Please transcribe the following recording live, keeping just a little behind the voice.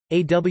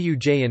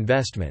AWJ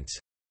Investments.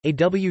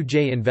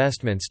 AWJ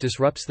Investments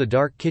disrupts the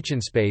dark kitchen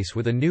space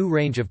with a new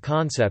range of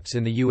concepts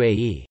in the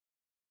UAE.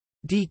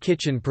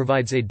 D-Kitchen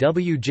provides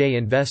AWJ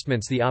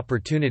Investments the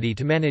opportunity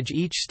to manage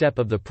each step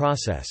of the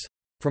process,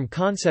 from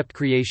concept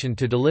creation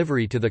to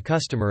delivery to the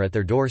customer at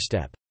their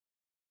doorstep.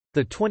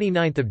 The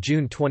 29th of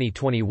June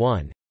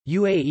 2021,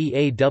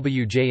 UAE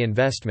AWJ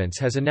Investments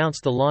has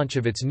announced the launch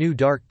of its new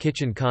dark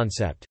kitchen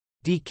concept,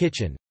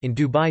 D-Kitchen, in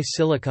Dubai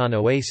Silicon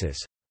Oasis,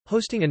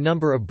 hosting a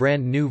number of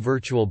brand new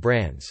virtual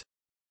brands.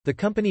 The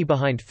company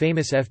behind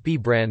famous FB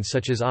brands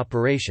such as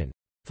Operation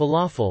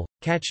Falafel,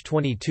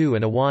 Catch-22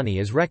 and Awani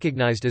is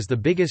recognized as the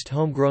biggest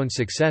homegrown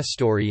success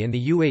story in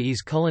the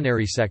UAE's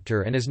culinary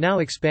sector and is now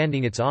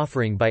expanding its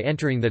offering by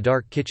entering the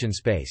dark kitchen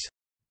space.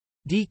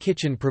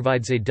 D-Kitchen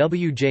provides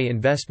AWJ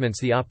Investments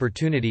the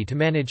opportunity to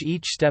manage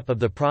each step of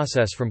the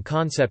process from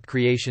concept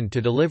creation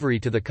to delivery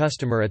to the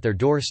customer at their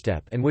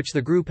doorstep, and which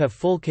the group have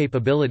full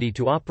capability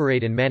to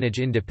operate and manage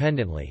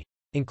independently,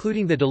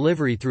 including the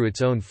delivery through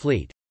its own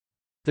fleet.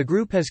 The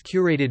group has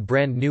curated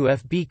brand new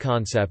FB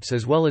concepts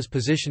as well as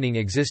positioning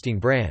existing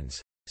brands,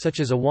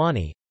 such as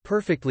Awani,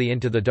 perfectly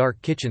into the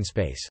dark kitchen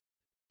space.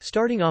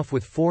 Starting off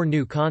with 4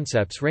 new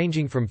concepts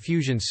ranging from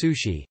fusion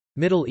sushi,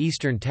 Middle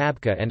Eastern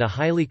tabka and a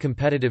highly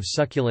competitive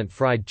succulent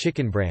fried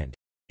chicken brand,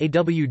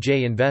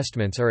 AWJ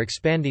Investments are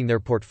expanding their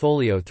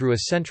portfolio through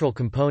a central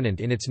component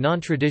in its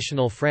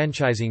non-traditional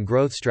franchising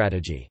growth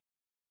strategy.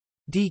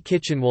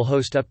 D-Kitchen will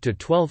host up to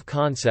 12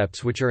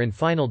 concepts which are in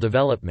final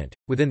development,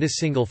 within this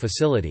single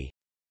facility.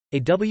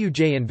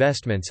 AWJ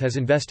Investments has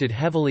invested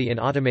heavily in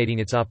automating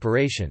its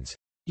operations,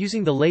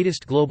 using the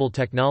latest global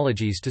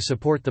technologies to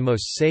support the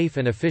most safe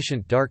and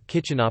efficient dark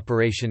kitchen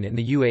operation in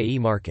the UAE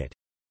market.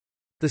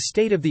 The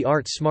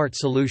state-of-the-art smart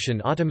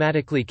solution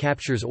automatically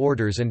captures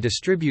orders and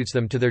distributes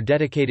them to their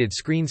dedicated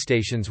screen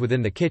stations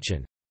within the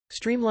kitchen,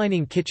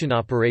 streamlining kitchen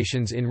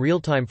operations in real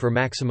time for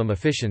maximum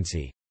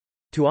efficiency.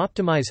 To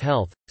optimize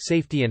health,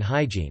 safety and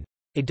hygiene,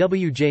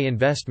 AWJ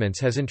Investments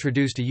has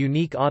introduced a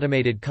unique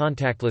automated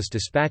contactless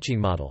dispatching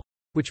model,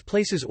 which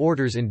places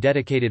orders in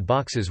dedicated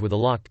boxes with a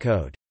locked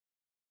code.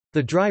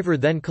 The driver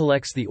then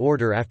collects the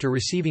order after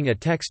receiving a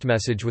text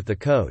message with the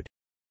code.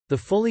 The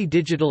fully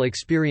digital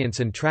experience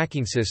and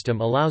tracking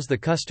system allows the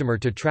customer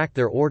to track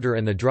their order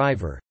and the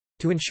driver,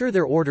 to ensure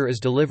their order is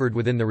delivered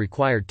within the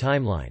required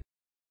timeline.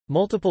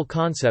 Multiple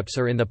concepts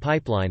are in the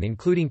pipeline,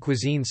 including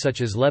cuisines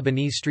such as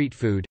Lebanese street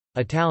food,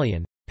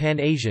 Italian,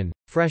 Pan-Asian,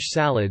 fresh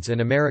salads and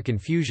American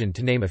fusion,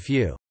 to name a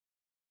few.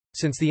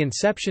 Since the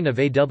inception of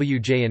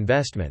AWJ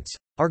Investments,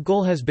 our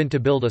goal has been to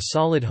build a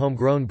solid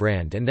homegrown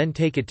brand and then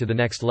take it to the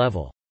next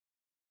level.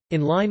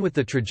 In line with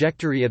the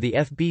trajectory of the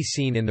FB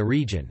scene in the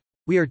region,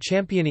 we are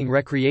championing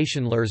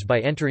recreationlers by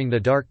entering the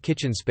dark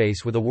kitchen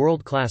space with a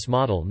world-class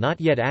model not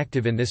yet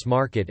active in this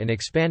market and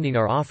expanding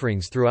our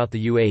offerings throughout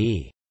the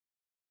UAE.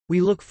 We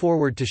look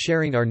forward to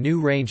sharing our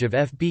new range of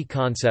FB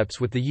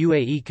concepts with the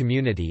UAE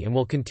community and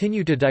will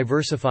continue to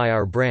diversify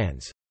our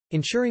brands,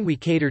 ensuring we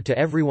cater to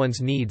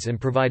everyone's needs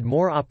and provide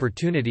more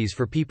opportunities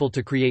for people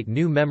to create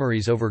new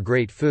memories over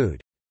great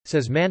food,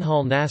 says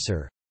Manhal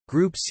Nasser,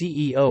 Group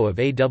CEO of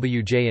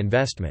AWJ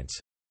Investments.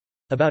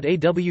 About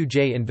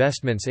AWJ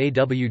Investments.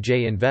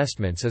 AWJ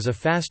Investments is a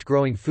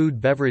fast-growing food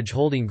beverage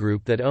holding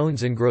group that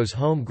owns and grows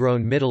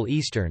home-grown Middle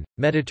Eastern,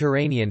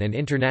 Mediterranean and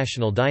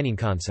international dining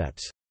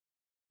concepts.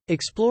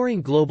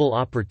 Exploring global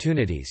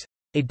opportunities,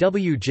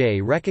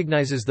 AWJ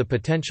recognizes the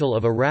potential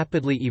of a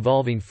rapidly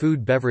evolving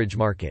food beverage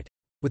market,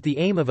 with the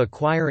aim of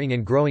acquiring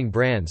and growing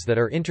brands that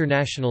are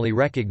internationally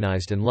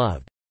recognized and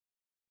loved.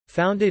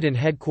 Founded and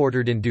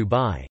headquartered in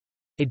Dubai,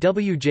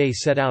 AWJ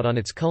set out on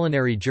its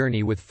culinary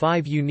journey with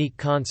 5 unique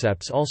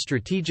concepts, all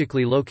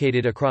strategically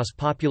located across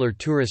popular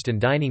tourist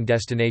and dining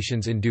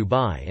destinations in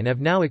Dubai, and have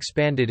now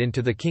expanded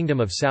into the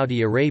Kingdom of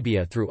Saudi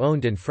Arabia through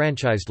owned and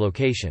franchised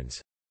locations.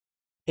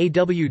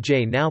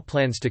 AWJ now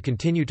plans to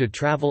continue to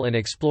travel and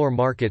explore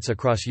markets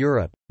across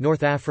Europe,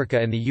 North Africa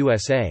and the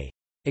USA,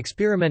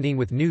 experimenting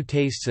with new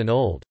tastes and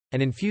old,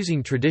 and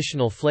infusing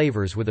traditional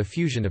flavors with a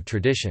fusion of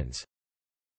traditions.